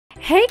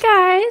Hey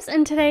guys,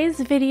 in today's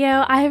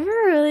video I have a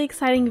really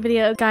exciting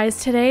video.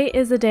 Guys, today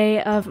is the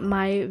day of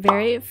my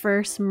very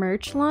first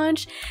merch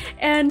launch,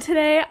 and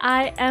today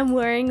I am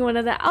wearing one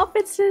of the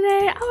outfits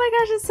today. Oh my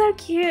gosh, it's so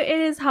cute. It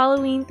is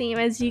Halloween theme,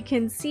 as you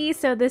can see.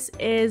 So this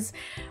is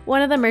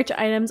one of the merch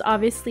items.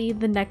 Obviously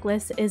the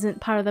necklace isn't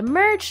part of the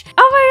merch.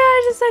 Oh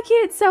my gosh, it's so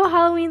cute. It's so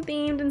Halloween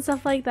themed and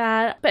stuff like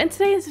that. But in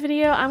today's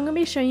video I'm gonna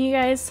be showing you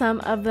guys some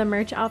of the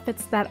merch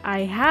outfits that I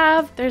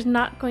have. There's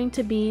not going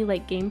to be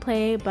like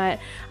gameplay, but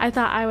I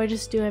thought I would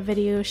just do a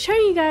video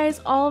showing you guys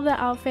all of the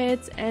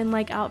outfits and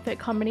like outfit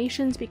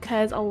combinations,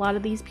 because a lot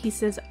of these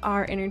pieces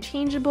are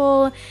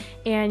interchangeable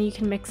and you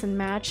can mix and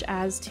match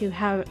as to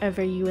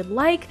however you would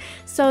like.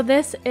 So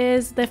this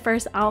is the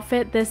first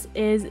outfit. This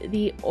is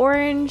the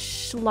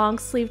orange long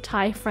sleeve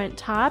tie front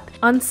top.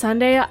 On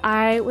Sunday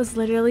I was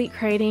literally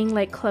creating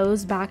like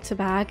clothes back to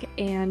back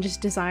and just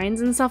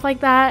designs and stuff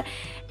like that,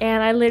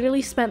 and I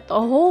literally spent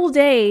the whole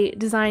day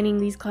designing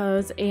these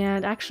clothes.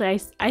 And actually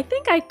I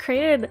think I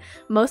created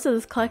most of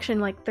this collection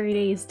in like 3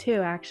 days too,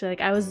 actually.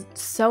 Like, I was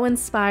so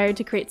inspired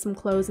to create some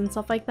clothes and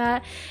stuff like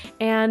that,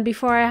 and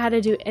before I had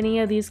to do any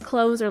of these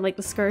clothes or like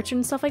the skirts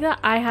and stuff like that,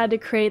 I had to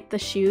create the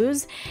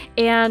shoes,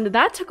 and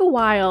that took a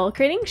while.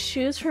 Creating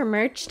shoes for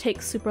merch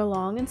takes super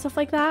long and stuff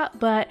like that,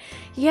 but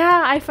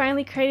yeah, I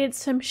finally created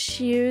some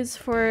shoes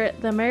for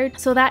the merch.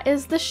 So that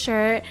is the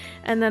shirt,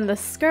 and then the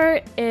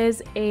skirt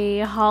is a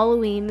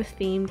Halloween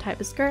themed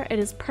type of skirt. It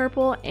is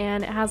purple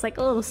and it has like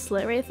a little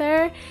slit right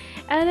there,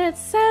 and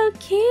it's so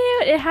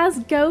cute. It has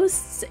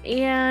ghosts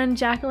and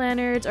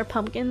jack-o'-lanterns or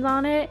pumpkins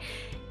on it.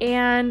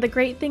 And the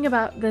great thing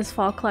about this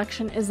fall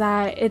collection is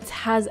that it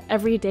has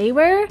everyday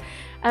wear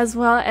as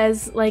well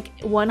as like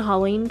one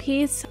Halloween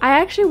piece. I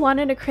actually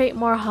wanted to create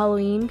more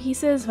Halloween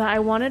pieces, but I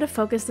wanted to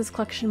focus this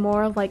collection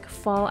more of like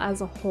fall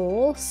as a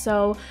whole.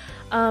 So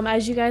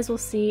as you guys will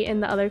see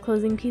in the other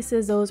clothing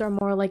pieces, those are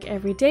more like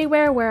everyday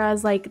wear,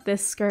 whereas like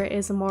this skirt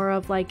is more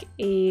of like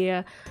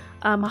a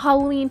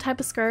Halloween type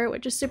of skirt,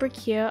 which is super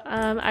cute.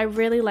 I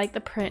really like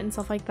the print and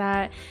stuff like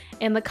that,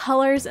 and the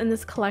colors in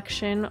this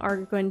collection are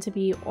going to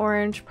be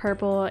orange,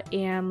 purple,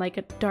 and like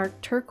a dark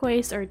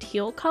turquoise or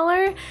teal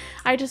color.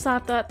 I just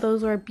thought that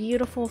those were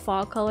beautiful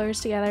fall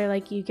colors together.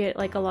 Like, you get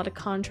like a lot of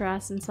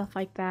contrast and stuff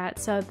like that.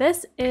 So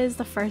this is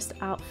the first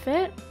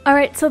outfit.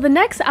 Alright, so the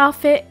next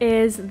outfit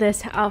is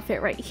this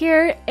outfit right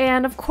here,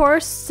 and of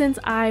course, since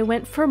I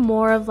went for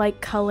more of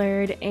like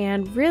colored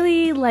and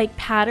really like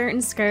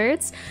patterned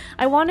skirts,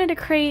 I wanted to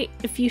create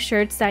a few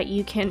shirts that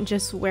you can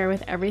just wear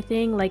with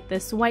everything, like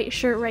this white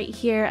shirt right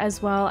here,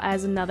 as well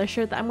as another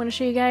shirt that I'm going to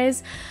show you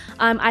guys.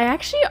 I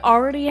actually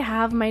already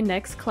have my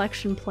next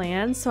collection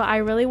planned, so I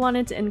really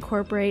wanted to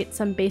incorporate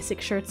some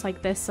basic shirts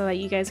like this so that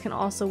you guys can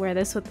also wear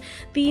this with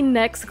the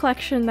next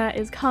collection that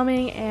is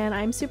coming, and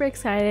I'm super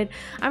excited.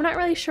 I'm not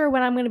really sure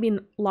when I'm going to be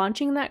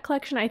launching that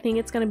collection. I think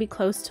it's going to be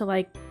close to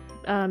like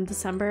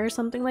December or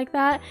something like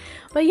that.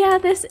 But yeah,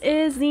 this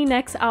is the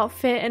next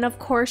outfit, and of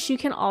course you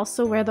can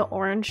also wear the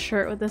orange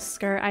shirt with the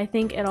skirt. I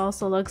think it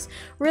also looks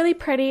really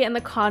pretty, and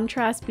the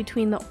contrast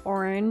between the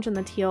orange and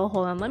the teal.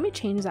 Hold on, let me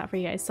change that for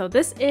you guys. So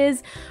this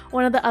is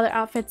one of the other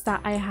outfits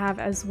that I have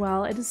as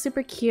well. It is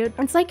super cute.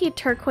 It's like a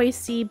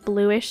turquoisey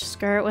bluish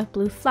skirt with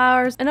blue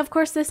flowers, and of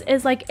course this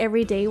is like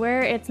everyday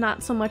wear. It's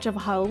not so much of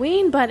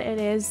Halloween, but it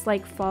is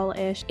like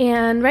fall-ish.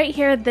 And right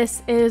here,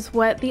 this is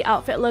what the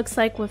outfit looks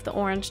like with the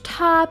orange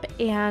top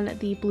and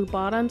the blue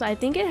bottoms. I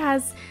think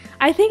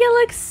it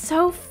looks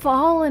so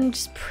fall and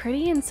just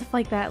pretty and stuff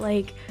like that.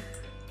 Like,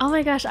 oh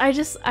my gosh, I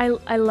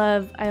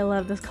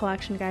love this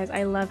collection, guys.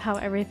 I love how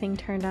everything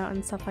turned out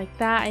and stuff like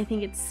that. I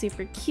think it's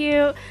super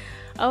cute.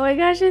 Oh my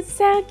gosh, it's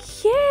so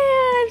cute.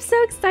 I'm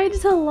so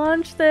excited to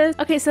launch this.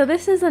 Okay, so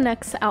this is the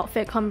next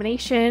outfit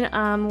combination.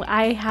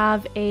 I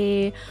have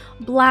a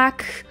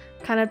black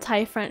kind of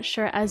tie front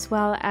shirt as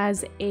well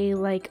as a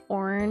like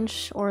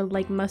orange or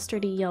like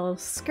mustardy yellow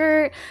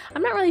skirt.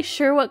 I'm not really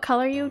sure what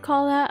color you would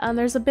call that.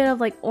 There's a bit of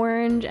like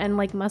orange and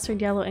like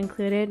mustard yellow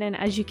included, and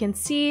as you can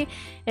see,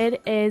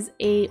 it is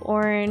a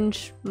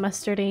orange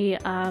mustardy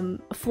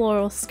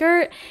floral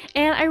skirt,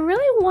 and I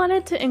really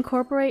wanted to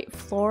incorporate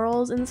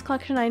florals in this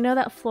collection. I know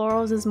that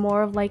florals is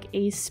more of like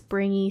a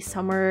springy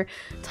summer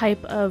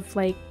type of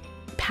like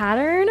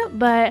pattern,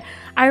 but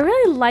I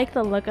really like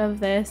the look of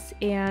this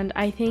and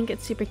I think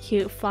it's super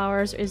cute.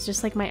 Flowers is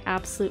just like my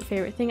absolute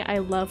favorite thing. I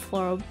love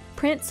floral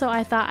print, so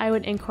I thought I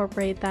would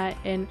incorporate that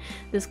in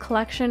this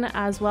collection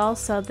as well.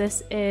 So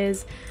this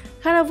is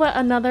kind of what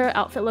another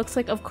outfit looks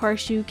like. Of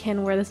course, you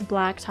can wear this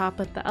black top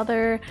with the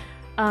other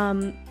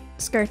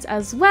skirts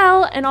as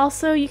well, and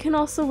also you can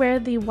also wear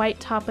the white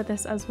top with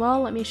this as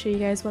well. Let me show you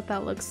guys what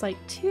that looks like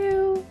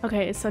too.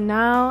 Okay, so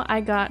now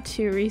I got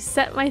to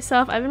reset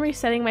myself. I've been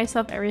resetting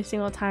myself every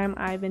single time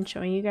I've been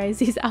showing you guys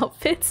these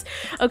outfits.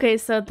 Okay,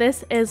 so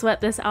this is what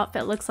this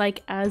outfit looks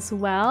like as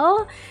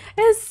well.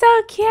 It's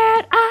so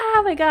cute.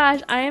 Oh my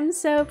gosh, I am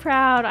so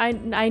proud.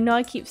 I know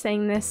I keep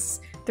saying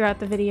this throughout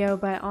the video,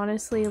 but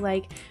honestly,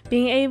 like,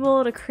 being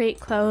able to create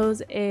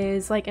clothes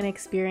is like an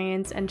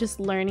experience, and just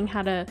learning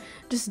how to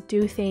just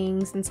do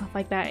things and stuff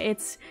like that,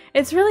 it's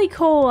really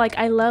cool. Like,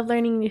 I love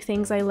learning new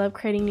things, I love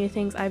creating new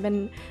things. I've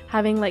been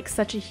having like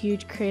such a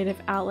huge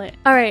creative outlet.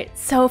 All right,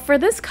 so for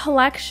this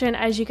collection,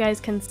 as you guys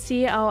can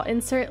see, I'll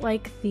insert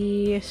like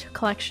the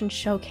collection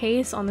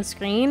showcase on the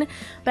screen,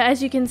 but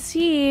as you can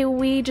see,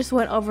 we just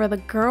went over the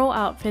girl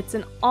outfits,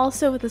 and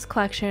also with this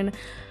collection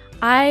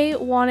I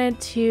wanted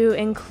to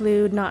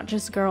include not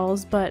just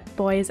girls but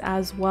boys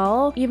as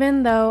well,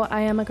 even though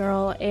I am a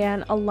girl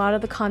and a lot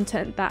of the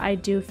content that I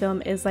do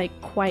film is like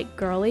quite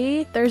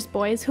girly. There's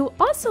boys who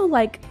also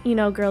like, you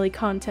know, girly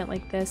content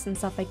like this and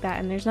stuff like that,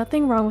 and there's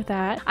nothing wrong with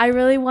that. I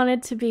really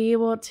wanted to be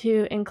able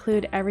to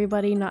include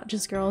everybody, not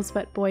just girls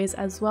but boys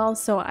as well,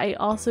 so I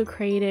also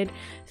created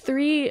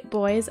 3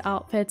 boys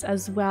outfits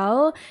as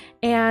well,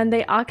 and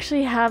they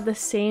actually have the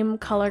same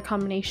color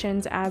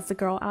combinations as the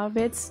girl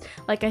outfits.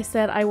 Like I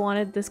said, I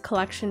wanted this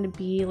collection to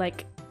be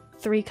like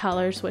 3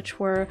 colors, which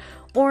were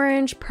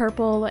orange,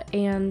 purple,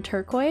 and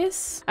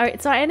turquoise. All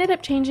right, so I ended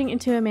up changing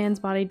into a man's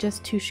body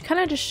just to kind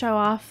of just show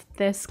off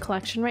this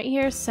collection right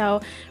here.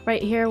 So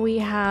right here we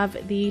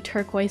have the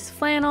turquoise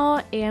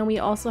flannel, and we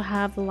also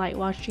have the light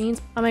wash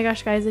jeans. Oh my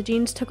gosh, guys, the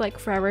jeans took like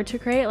forever to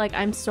create. Like,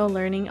 I'm still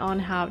learning on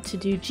how to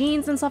do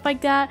jeans and stuff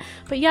like that.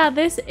 But yeah,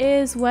 this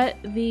is what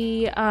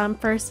the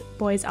first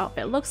boy's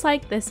outfit looks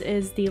like. This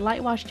is the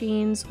light wash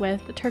jeans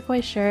with the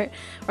turquoise shirt,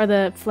 or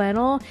the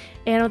flannel,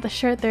 and with the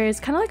shirt there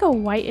is kind of like a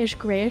whitish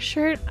grayish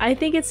shirt. I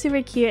think it's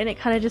super cute, and it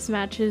kind of just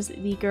matches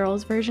the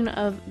girls version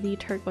of the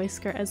turquoise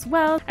skirt as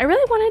well. I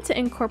really wanted to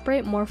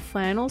incorporate more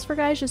flannels for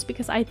guys just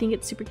because I think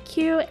it's super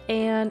cute,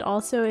 and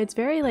also it's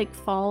very like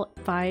fall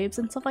vibes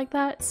and stuff like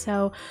that.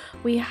 So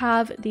we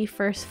have the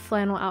first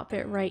flannel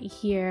outfit right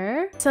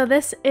here. So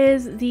this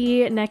is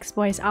the next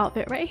boy's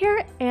outfit right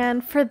here,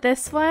 and for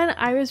this one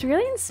I was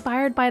really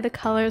inspired by the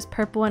colors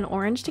purple and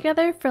orange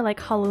together for like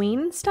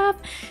Halloween stuff.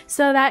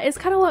 So that is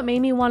kind of what made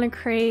me want to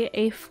create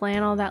a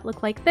flannel that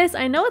looked like this.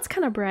 I know it's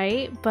kind of bright,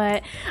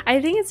 but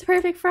I think it's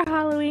perfect for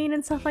Halloween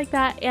and stuff like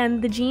that.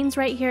 And the jeans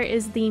right here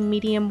is the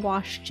medium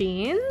wash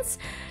jeans.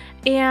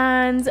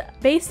 And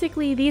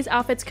basically these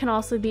outfits can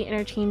also be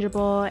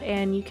interchangeable,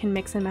 and you can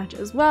mix and match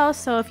as well.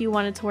 So if you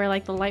wanted to wear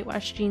like the light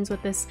wash jeans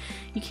with this,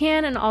 you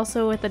can, and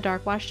also with the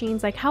dark wash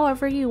jeans, like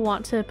however you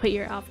want to put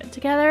your outfit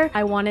together.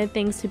 I wanted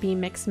things to be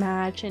mix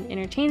match and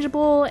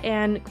interchangeable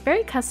and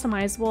very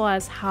customizable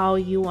as how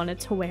you wanted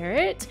to wear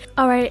it.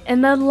 All right,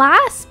 and the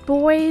last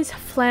boys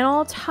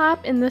flannel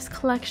top in this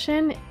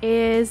collection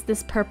is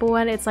this purple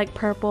one. It's like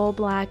purple,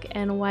 black,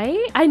 and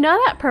white. I know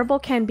that purple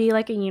can be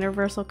like a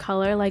universal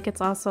color, like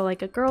it's also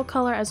like a girl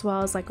color as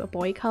well as like a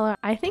boy color.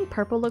 I think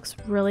purple looks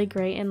really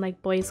great in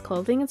like boys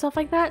clothing and stuff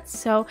like that,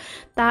 so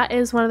that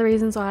is one of the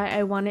reasons why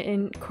I want to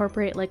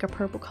incorporate like a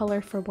purple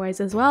color for boys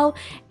as well.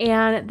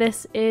 And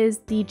this is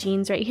the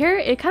jeans right here.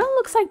 It kind of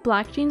looks like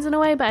black jeans in a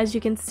way, but as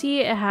you can see,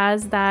 it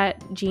has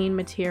that jean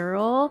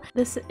material.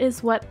 This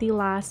is what the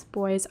last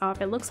boys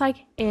outfit looks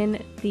like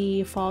in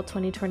the fall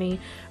 2020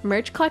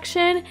 merch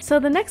collection. So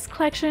the next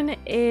collection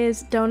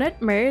is donut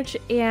merch,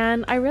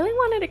 and I really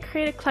wanted to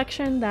create a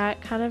collection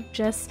that kind of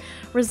just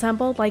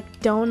resembled like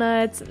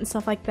donuts and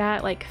stuff like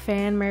that, like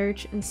fan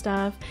merch and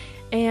stuff.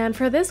 And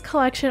for this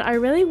collection, I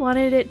really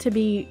wanted it to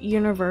be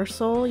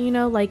universal, you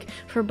know, like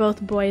for both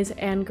boys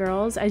and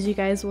girls, as you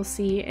guys will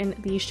see in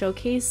the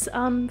showcase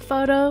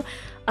photo.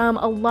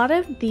 A lot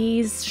of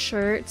these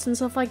shirts and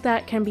stuff like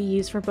that can be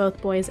used for both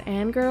boys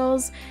and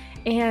girls.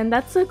 And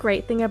that's the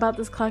great thing about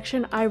this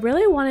collection. I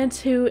really wanted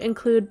to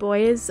include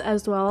boys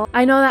as well.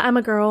 I know that I'm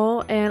a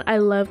girl and I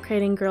love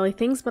creating girly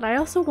things, but I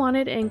also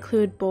wanted to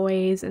include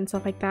boys and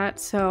stuff like that.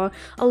 So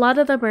a lot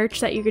of the merch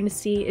that you're going to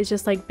see is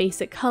just like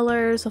basic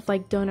colors of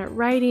like donut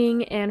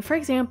writing. And for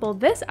example,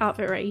 this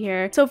outfit right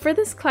here. So for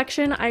this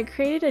collection, I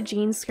created a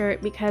jean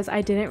skirt because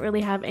I didn't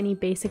really have any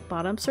basic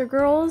bottoms for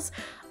girls.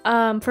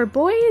 For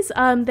boys,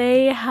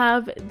 they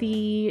have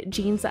the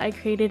jeans that I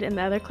created in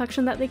the other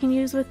collection that they can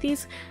use with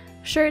these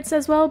shirts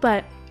as well,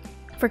 but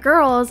for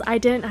girls I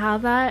didn't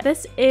have that.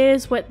 This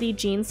is what the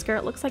jean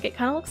skirt looks like. It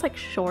kind of looks like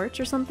shorts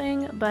or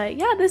something, but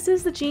yeah, this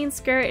is the jean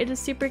skirt. It is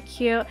super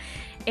cute,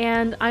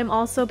 and I'm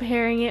also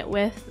pairing it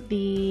with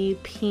the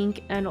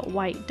pink and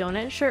white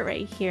donut shirt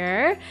right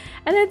here,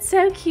 and it's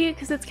so cute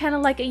because it's kind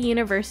of like a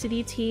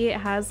university tee. It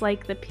has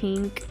like the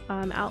pink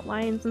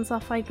outlines and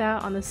stuff like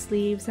that on the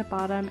sleeves, the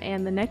bottom,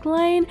 and the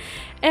neckline,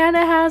 and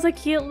it has a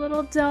cute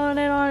little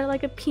donut on it,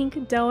 like a pink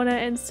donut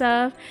and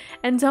stuff.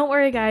 And don't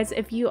worry guys,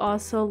 if you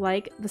also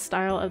like the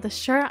style of the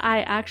shirt,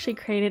 I actually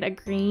created a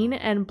green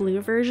and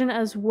blue version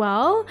as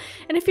well.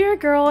 And if you're a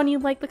girl and you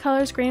like the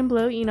colors green and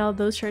blue, you know,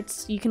 those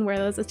shirts, you can wear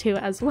those too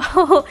as as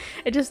well.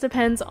 It just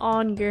depends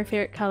on your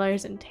favorite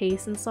colors and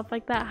tastes and stuff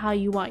like that, how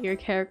you want your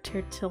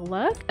character to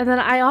look. And then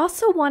I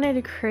also wanted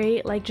to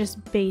create like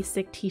just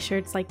basic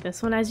t-shirts like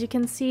this one, as you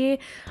can see,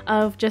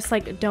 of just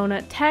like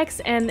donut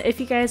text. And if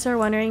you guys are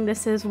wondering,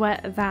 this is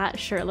what that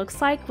shirt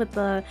looks like with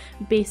the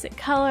basic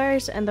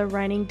colors and the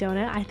writing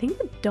donut. I think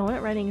the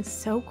donut writing is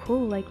so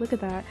cool. Like, look at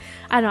that.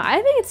 I don't know,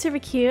 I think it's super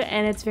cute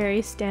and it's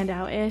very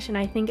standout-ish, and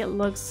I think it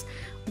looks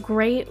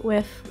great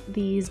with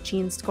these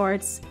jean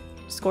skirts.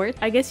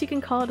 I guess you can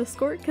call it a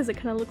skirt because it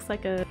kind of looks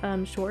like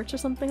a shorts or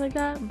something like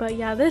that. But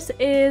yeah, this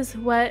is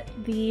what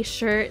the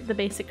shirt, the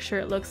basic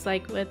shirt, looks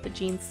like with the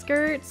jean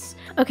skirts.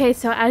 Okay,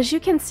 so as you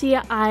can see,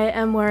 I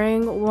am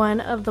wearing one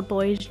of the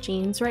boys'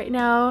 jeans right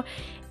now.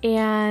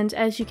 And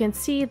as you can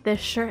see, this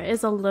shirt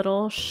is a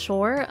little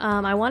short.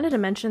 I wanted to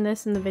mention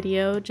this in the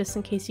video just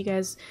in case you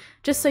guys,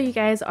 just so you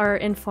guys are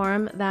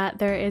informed that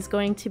there is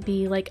going to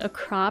be like a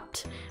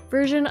cropped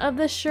version of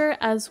this shirt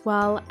as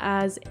well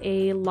as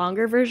a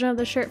longer version of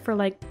the shirt for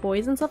like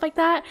boys and stuff like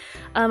that.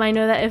 I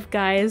know that if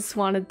guys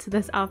wanted to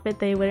this outfit,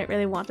 they wouldn't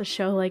really want to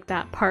show like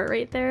that part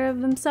right there of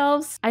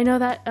themselves. I know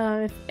that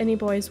if any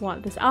boys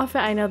want this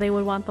outfit, I know they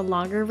would want the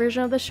longer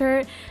version of the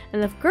shirt.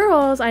 And if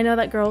girls, I know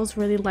that girls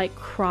really like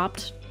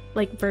cropped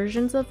like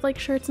versions of like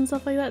shirts and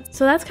stuff like that.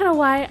 So that's kind of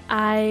why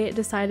I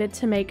decided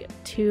to make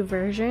two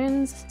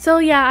versions. So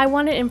yeah, I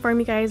want to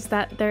inform you guys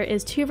that there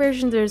is two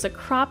versions. There's a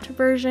cropped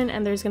version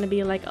and there's going to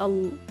be like a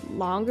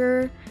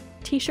longer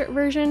t-shirt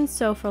version.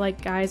 So for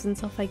like guys and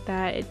stuff like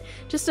that, it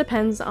just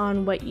depends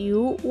on what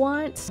you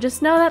want.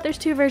 Just know that there's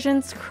two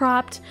versions,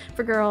 cropped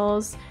for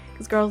girls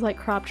because girls like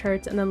cropped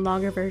shirts, and then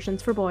longer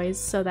versions for boys,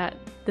 so that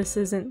this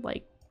isn't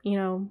like, you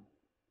know,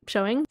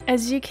 showing.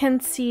 As you can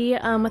see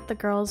with the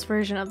girls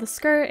version of the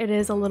skirt, it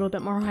is a little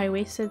bit more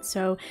high-waisted,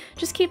 so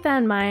just keep that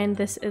in mind.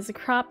 This is a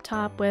crop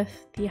top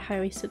with the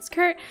high-waisted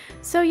skirt.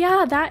 So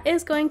yeah, that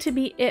is going to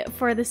be it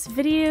for this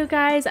video,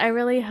 guys. I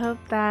really hope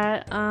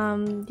that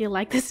you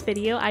like this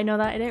video. I know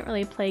that I didn't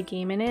really play a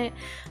game in it,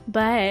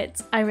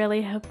 but I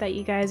really hope that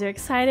you guys are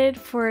excited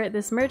for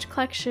this merch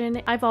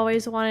collection. I've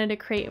always wanted to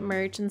create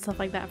merch and stuff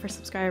like that for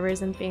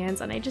subscribers and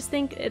fans, and I just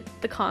think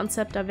the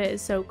concept of it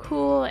is so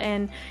cool,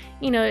 and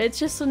you know, it's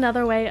just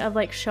another way of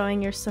like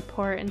showing your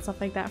support and stuff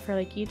like that for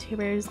like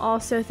YouTubers.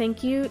 Also,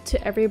 thank you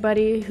to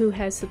everybody who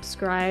has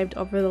subscribed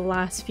over the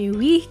last few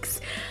weeks.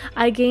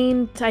 I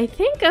gained, I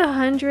think,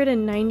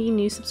 190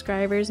 new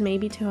subscribers,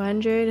 maybe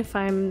 200 if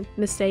I'm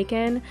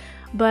mistaken.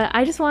 But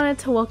I just wanted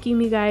to welcome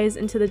you guys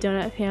into the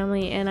donut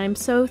family, and I'm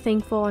so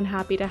thankful and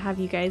happy to have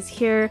you guys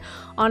here.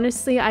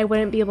 Honestly, I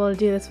wouldn't be able to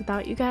do this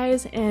without you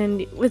guys,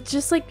 and with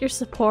just like your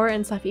support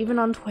and stuff, even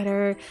on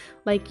Twitter,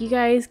 like you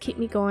guys keep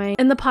me going,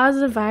 and the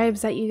positive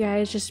vibes that you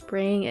guys just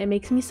bring, it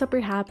makes me super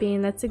happy,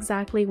 and that's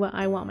exactly what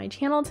I want my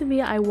channel to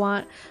be. I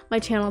want my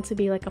channel to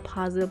be like a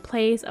positive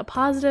place, a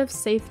positive,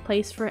 safe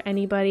place for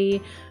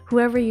anybody,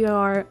 whoever you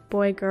are,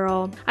 boy,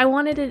 girl. I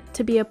wanted it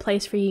to be a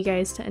place for you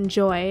guys to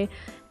enjoy.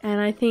 And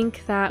I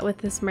think that with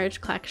this merch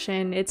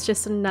collection, it's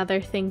just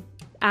another thing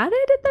added,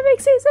 if that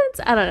makes any sense.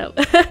 I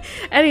don't know.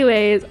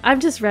 Anyways, I'm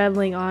just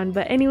rambling on.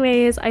 But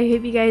anyways, I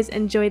hope you guys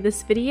enjoyed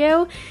this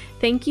video.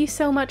 Thank you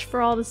so much for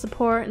all the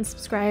support and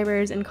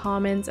subscribers and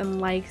comments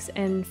and likes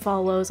and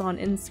follows on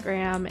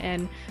Instagram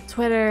and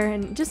Twitter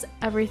and just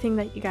everything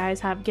that you guys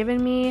have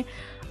given me.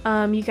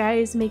 You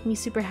guys make me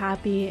super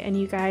happy, and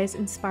you guys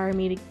inspire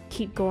me to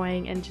keep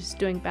going and just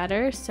doing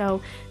better.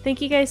 So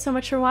thank you guys so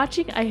much for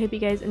watching. I hope you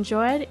guys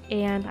enjoyed,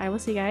 and I will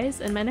see you guys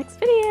in my next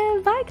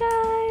video. Bye,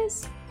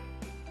 guys!